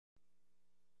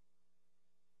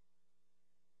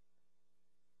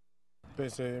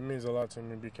Basically, it means a lot to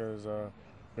me because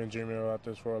been dreaming about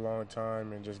this for a long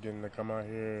time, and just getting to come out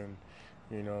here and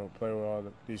play with all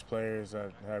these players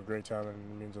that have great talent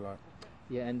means a lot.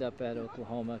 You end up at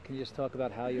Oklahoma. Can you just talk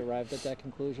about how you arrived at that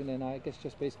conclusion, and I guess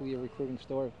just basically your recruiting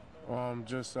story?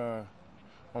 Just I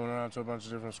went around to a bunch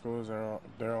of different schools.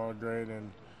 They're all great,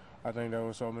 and I think that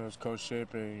was helped me was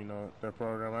coachship and their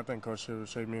program. I think coachship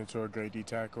shaped me into a great D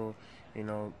tackle.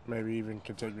 Maybe even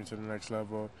can take me to the next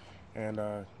level, and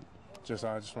I just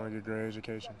want to get great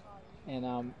education.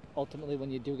 And ultimately, when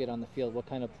you do get on the field, what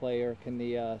kind of player can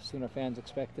the Sooner fans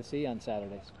expect to see on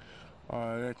Saturdays?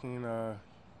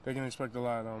 They can expect a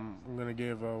lot. I'm going to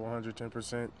give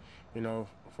 110%,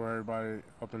 for everybody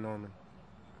up in Norman.